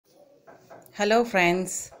Hello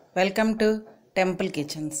friends, welcome to temple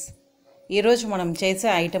kitchens. ఈరోజు మనం చేసే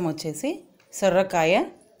ఐటెం వచ్చేసి సొరకాయ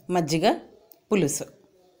మజ్జిగ పులుసు.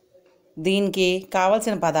 దీనికి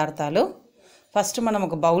కావాల్సిన పదార్థాలు, ఫస్ట్ మనం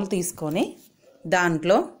ఒక బౌల్ తీసుకొని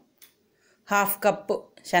దాంట్లో 1/2 కప్పు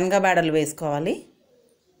శనగ బెడలు వేసుకోవాలి.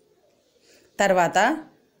 తర్వాత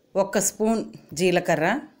 1 స్పూన్ జీలకర్ర,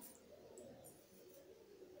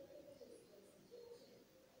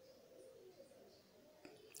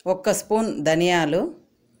 1 స్పూన్ ధనియాలు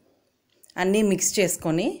అన్నీ మిక్స్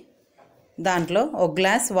చేసుకొని దాంట్లో 1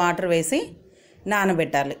 గ్లాస్ వాటర్ వేసి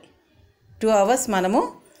నానబెట్టాలి. 2 అవర్స్ మనము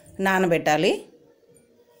నానబెట్టాలి.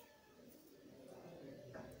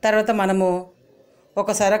 తర్వాత మనము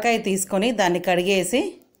ఒక సొరకాయ తీసుకొని దాన్ని కడిగేసి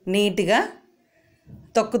నీట్గా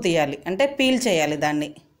తొక్కు తీయాలి, అంటే పీల్ చేయాలి.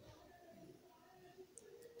 దాన్ని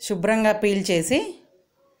శుభ్రంగా పీల్ చేసి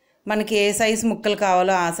మనకి ఏ సైజు ముక్కలు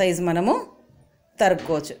కావాలో ఆ సైజు మనము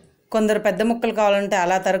తరుక్కోవచ్చు. కొందరు పెద్ద ముక్కలు కావాలంటే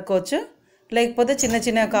అలా తరుక్కోవచ్చు, లేకపోతే చిన్న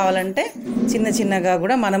చిన్నగా కావాలంటే చిన్న చిన్నగా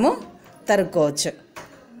కూడా మనము తరుక్కోవచ్చు.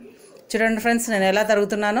 చూడండి ఫ్రెండ్స్, నేను ఎలా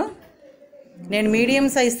తరుగుతున్నానో. నేను మీడియం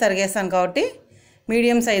సైజ్ తరిగేస్తాను కాబట్టి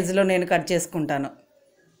మీడియం సైజులో నేను కట్ చేసుకుంటాను.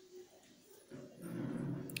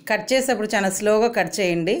 కట్ చేసేటప్పుడు చాలా స్లోగా కట్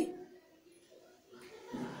చేయండి.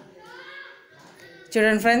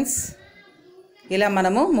 చూడండి ఫ్రెండ్స్, ఇలా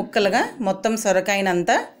మనము ముక్కలుగా మొత్తం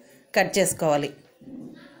సొరకాయనంతా కట్ చేసుకోవాలి.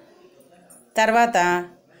 తర్వాత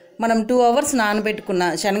మనం 2 అవర్స్ నానబెట్టుకున్న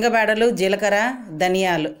శనగబెడలు, జీలకర్ర,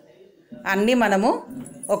 ధనియాలు అన్నీ మనము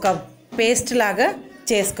ఒక పేస్ట్ లాగా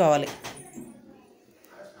చేసుకోవాలి.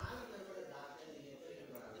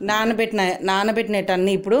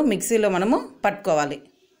 నానబెట్టినట్టన్నీ ఇప్పుడు మిక్సీలో మనము పట్టుకోవాలి.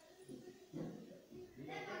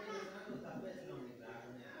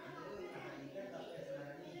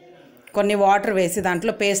 కొన్ని వాటర్ వేసి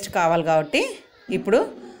దాంట్లో పేస్ట్ కావాలి కాబట్టి ఇప్పుడు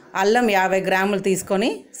అల్లం 50 గ్రాములు తీసుకొని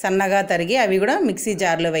సన్నగా తరిగి అవి కూడా మిక్సీ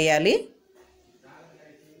జార్లో వేయాలి.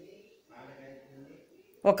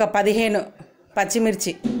 ఒక 15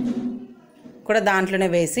 పచ్చిమిర్చి కూడా దాంట్లోనే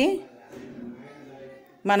వేసి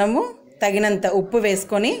మనము తగినంత ఉప్పు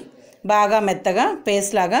వేసుకొని బాగా మెత్తగా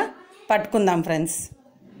పేస్ట్ లాగా పట్టుకుందాం ఫ్రెండ్స్.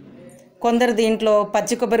 కొందరు దీంట్లో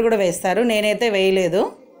పచ్చి కొబ్బరి కూడా వేస్తారు, నేనైతే వేయలేదు.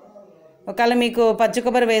 ఒకవేళ మీకు పచ్చి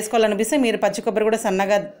కొబ్బరి వేసుకోవాలనిపిస్తే మీరు పచ్చి కొబ్బరి కూడా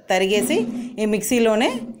సన్నగా తరిగేసి ఈ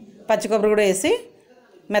మిక్సీలోనే పచ్చి కొబ్బరి కూడా వేసి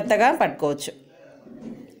మెత్తగా పట్టుకోవచ్చు.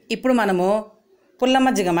 ఇప్పుడు మనము పుల్ల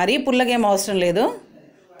మజ్జిగ, మరీ పుల్లగా ఏం అవసరం లేదు,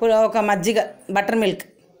 ఒక మజ్జిగ బటర్ మిల్క్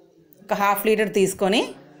ఒక 1/2 లీటర్ తీసుకొని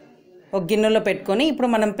ఒక గిన్నెలో పెట్టుకొని ఇప్పుడు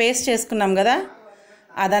మనం పేస్ట్ చేసుకున్నాం కదా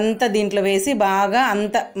అదంతా దీంట్లో వేసి బాగా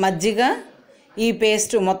అంత మజ్జిగ ఈ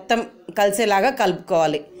పేస్ట్ మొత్తం కలిసేలాగా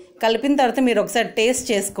కలుపుకోవాలి. కలిపిన తర్వాత మీరు ఒకసారి టేస్ట్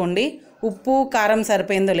చేసుకోండి, ఉప్పు కారం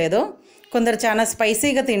సరిపోయిందో లేదో. కొందరు చాలా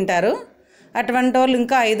స్పైసీగా తింటారు, అటువంటి వాళ్ళు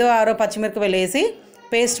ఇంకా 5-6 పచ్చిమిరపకాయలు వేసి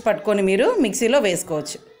పేస్ట్ పట్టుకొని మీరు మిక్సీలో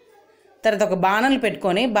వేసుకోవచ్చు. తర్వాత ఒక బాణలు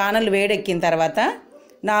పెట్టుకొని బాణలు వేడెక్కిన తర్వాత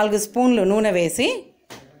 4 స్పూన్లు నూనె వేసి,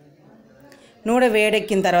 నూనె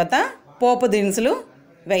వేడెక్కిన తర్వాత పోపు దినుసులు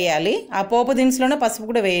వేయాలి. ఆ పోపు దినుసులోనే పసుపు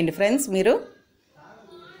కూడా వేయండి ఫ్రెండ్స్. మీరు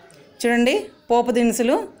చూడండి, పోపు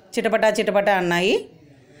దినుసులు చిటపటా చిటపటా అన్నాయి.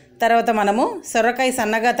 తర్వాత మనము సొరకాయ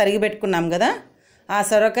సన్నగా తరిగి పెట్టుకున్నాం కదా, ఆ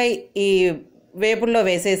సొరకాయ ఈ వేపుల్లో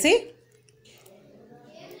వేసేసి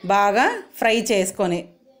బాగా ఫ్రై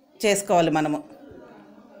చేసుకోవాలి మనము.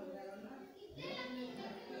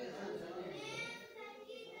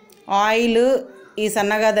 ఆయిల్ ఈ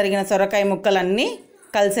సన్నగా తరిగిన సొరకాయ ముక్కలన్నీ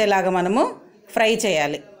కలిసేలాగా మనము ఫ్రై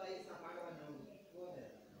చేయాలి.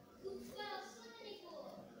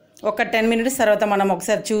 ఒక 10 మినిట్స్ తర్వాత మనం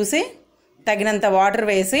ఒకసారి చూసి తగినంత వాటర్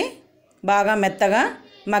వేసి బాగా మెత్తగా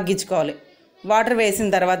మగ్గించుకోవాలి. వాటర్ వేసిన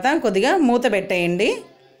తర్వాత కొద్దిగా మూత పెట్టేయండి.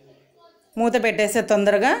 మూత పెట్టేస్తే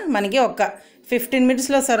తొందరగా మనకి ఒక 15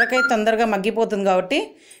 మినిట్స్లో సొరకాయ తొందరగా మగ్గిపోతుంది కాబట్టి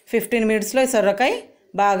 15 మినిట్స్లో ఈ సొరకాయ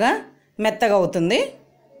బాగా మెత్తగా అవుతుంది.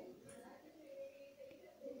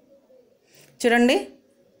 చూడండి,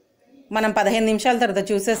 మనం 15 నిమిషాల తర్వాత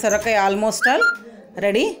చూసే సొరకాయ ఆల్మోస్ట్ ఆల్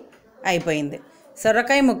రెడీ అయిపోయింది.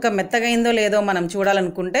 సొరకాయ ముక్క మెత్తగా అయిందో లేదో మనం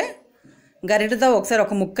చూడాలనుకుంటే గరిటెతో ఒకసారి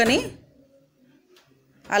ఒక ముక్కని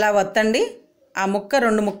అలా వత్తండి, ఆ ముక్క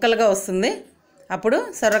 2 ముక్కలుగా వస్తుంది. అప్పుడు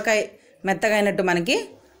సొరకాయ మెత్తగా అయినట్టు మనకి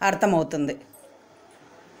అర్థమవుతుంది.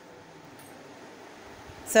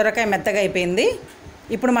 సొరకాయ మెత్తగా అయిపోయింది.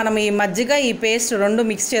 ఇప్పుడు మనం ఈ మజ్జిగ ఈ పేస్ట్ 2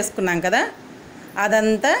 మిక్స్ చేసుకున్నాం కదా,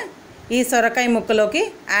 అదంతా ఈ సొరకాయ ముక్కలోకి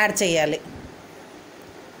యాడ్ చేయాలి.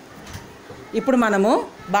 ఇప్పుడు మనము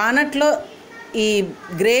బానట్లో ఈ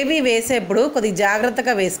గ్రేవీ వేసేప్పుడు కొద్దిగా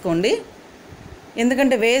జాగ్రత్తగా వేసుకోండి,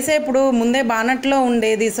 ఎందుకంటే వేసేప్పుడు ముందే బానట్లో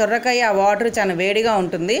ఉండేది సొరకాయ, ఆ వాటర్ చాలా వేడిగా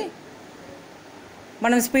ఉంటుంది.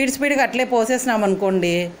 మనం స్పీడ్గా అట్లే పోసేసినాం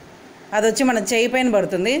అనుకోండి, అది వచ్చి మన చేయి పైన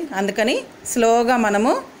పడుతుంది. అందుకని స్లోగా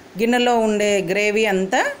మనము గిన్నెలో ఉండే గ్రేవీ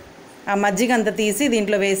అంతా ఆ మజ్జిగ అంతా తీసి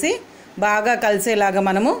దీంట్లో వేసి బాగా కలిసేలాగా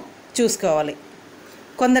మనము చూసుకోవాలి.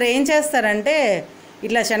 కొందరు ఏం చేస్తారంటే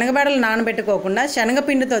ఇట్లా శనగబెడలు నానబెట్టుకోకుండా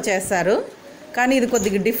శనగపిండితో చేస్తారు. కానీ ఇది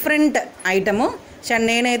కొద్దిగా డిఫరెంట్ ఐటము.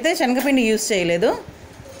 నేనైతే శనగపిండి యూస్ చేయలేదు,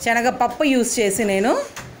 శనగపప్పు యూస్ చేసి నేను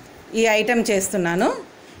ఈ ఐటెం చేస్తున్నాను.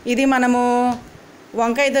 ఇది మనము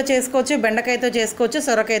వంకాయతో చేసుకోవచ్చు, బెండకాయతో చేసుకోవచ్చు,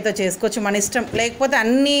 సొరకాయతో చేసుకోవచ్చు, మన ఇష్టం. లేకపోతే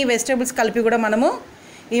అన్ని వెజిటేబుల్స్ కలిపి కూడా మనము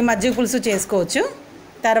ఈ మజ్జిగ పులుసు చేసుకోవచ్చు.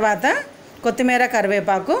 తర్వాత కొత్తిమీర,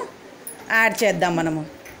 కరివేపాకు యాడ్ చేద్దాం. మనము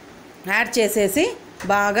యాడ్ చేసేసి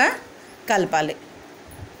బాగా కలపాలి.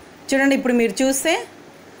 చూడండి, ఇప్పుడు మీరు చూస్తే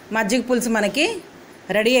మజ్జిగ పులుసు మనకి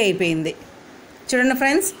రెడీ అయిపోయింది. చూడండి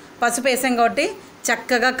ఫ్రెండ్స్, పసుపు వేసాం కాబట్టి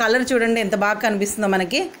చక్కగా కలర్ చూడండి ఎంత బాగా కనిపిస్తుందో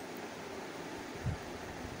మనకి.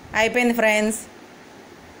 అయిపోయింది ఫ్రెండ్స్.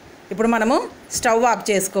 ఇప్పుడు మనము స్టవ్ ఆఫ్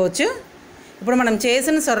చేసుకోవచ్చు. ఇప్పుడు మనం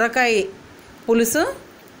చేసిన సొరకాయ పులుసు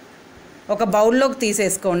ఒక బౌల్లోకి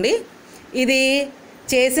తీసేసుకోండి. ఇది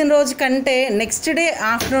చేసిన రోజు కంటే నెక్స్ట్ డే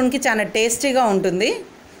ఆఫ్టర్నూన్కి చాలా టేస్టీగా ఉంటుంది.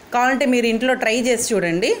 కావాలంటే మీరు ఇంట్లో ట్రై చేసి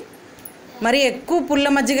చూడండి. మరి ఎక్కువ పుల్ల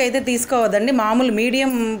మజ్జిగ అయితే తీసుకోవద్దండి, మామూలు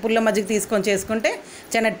మీడియం పుల్ల మజ్జిగ తీసుకొని చేసుకుంటే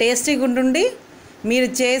చాలా టేస్టీగా ఉంటుంది. మీరు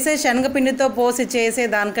చేసే శనగపిండితో పోసి చేసే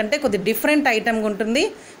దానికంటే కొద్దిగా డిఫరెంట్ ఐటమ్గా ఉంటుంది.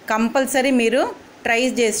 కంపల్సరీ మీరు ట్రై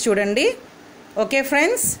చేసి చూడండి. ఓకే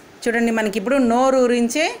ఫ్రెండ్స్, చూడండి మనకి ఇప్పుడు నోరు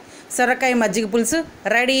ఊరించే సొరకాయ మజ్జిగ పులుసు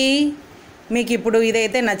రెడీ. మీకు ఇప్పుడు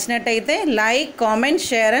ఇదైతే నచ్చినట్టయితే like, comment,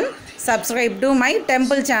 share and subscribe to my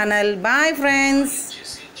temple channel. Bye friends.